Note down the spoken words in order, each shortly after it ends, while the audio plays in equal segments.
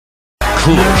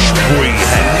Clutch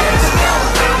Rehab.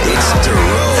 It's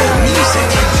Dorrough music.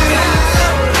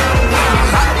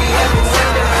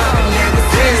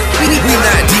 We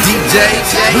not DJ,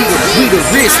 we the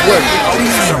wrist worker.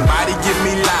 Somebody give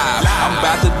me live. I'm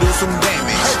about to do some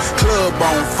damage. Club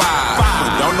on fire,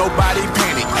 but don't nobody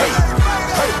panic. Hey,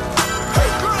 hey, hey,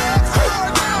 hey,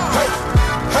 hey,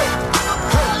 hey,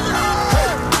 hey.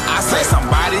 I say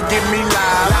somebody give me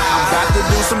live. I'm about to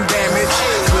do some damage.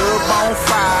 Club on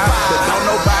fire, but don't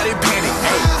nobody panic.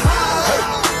 Hey, hey,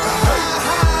 hey,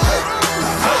 hey,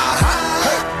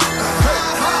 hey,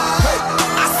 hey.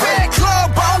 I said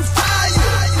club on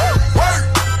fire. Work,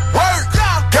 work.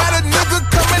 Got a nigga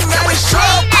coming out his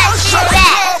club on fire.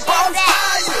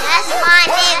 That's my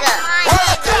nigga.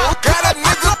 Work, got a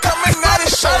nigga coming out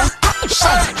his shirt.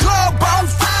 Club on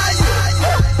fire.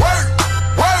 Work,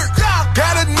 work.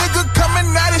 Got a nigga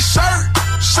coming out his shirt.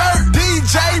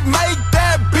 DJ make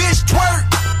that bitch twerk,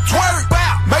 twerk.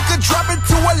 Make her drop it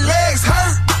till her legs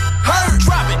hurt, hurt.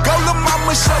 Drop it. Go to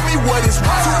mama, show me what it's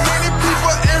worth. Too many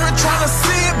people in here trying to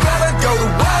see it, better go to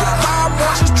work. Mom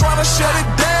just trying to shut it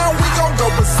down, we gon'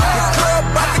 go berserk. Club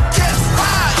about to catch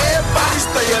fire, everybody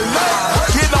stay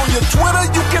alert. Get on your Twitter,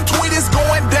 you can tweet, it's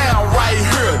going down right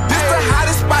here. This the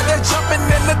hottest spot that's jumping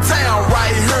in the town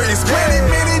right here. It's many,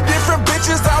 many different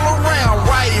bitches all around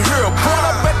right here. Point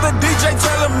up at the DJ,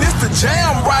 tell him this the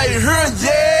jam right here,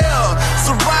 yeah.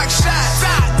 So rock shot,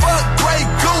 fuck Grey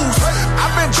Goose.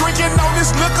 I've been drinking on this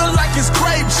liquor like it's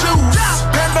grape juice.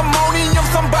 Pandemonium,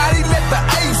 somebody let the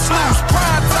apes loose.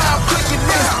 Prime time cooking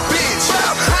this bitch.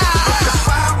 The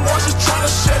five more just trying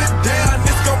to shut it down,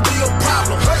 it's gon' be a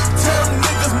problem. Tell them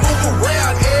niggas move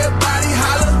around, everybody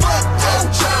holler. Fuck your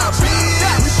job, bitch.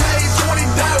 We paid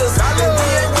 $20. All that we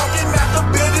ain't walking out the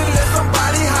building, let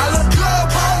somebody holler.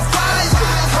 Club on fire.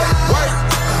 Work,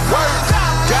 work.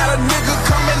 Got a nigga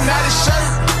coming out his shirt.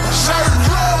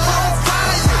 Club on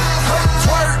fire.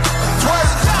 Twerk, twerk.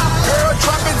 Girl,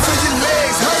 drop it till your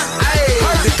legs hurt. Ayy,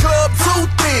 the club too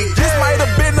thick. This might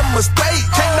have been a mistake.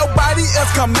 Can't nobody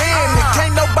else come in and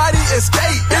can't nobody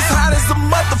escape. It's hot as a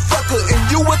motherfucker, and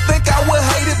you would think I would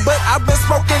hate it, but I've been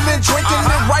smoking and drinking,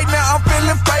 and right now I'm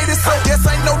feeling faded, so guess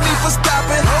ain't no need for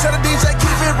stopping. Tell the DJ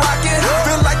keep it rocking.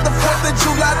 Feel like the 4th of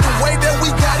July, the way that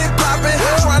we got it popping.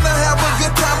 Trying to have a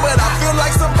good time, but I feel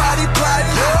like somebody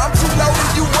plotting. I'm too low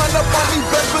if you run up on me,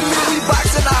 best believe we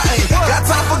boxing. I ain't got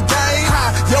time for game.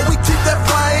 Yo, we keep that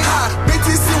flame.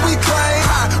 BTC we claim.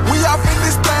 We off in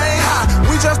this thing.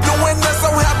 We just doing that, so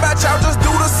how about y'all just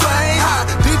do the same?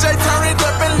 DJ turn it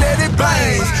up and let it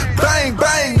bang. Bang,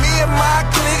 bang. Me and my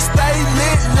clique stay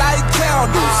lit like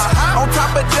candles. On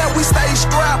top of that, we stay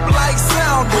straight.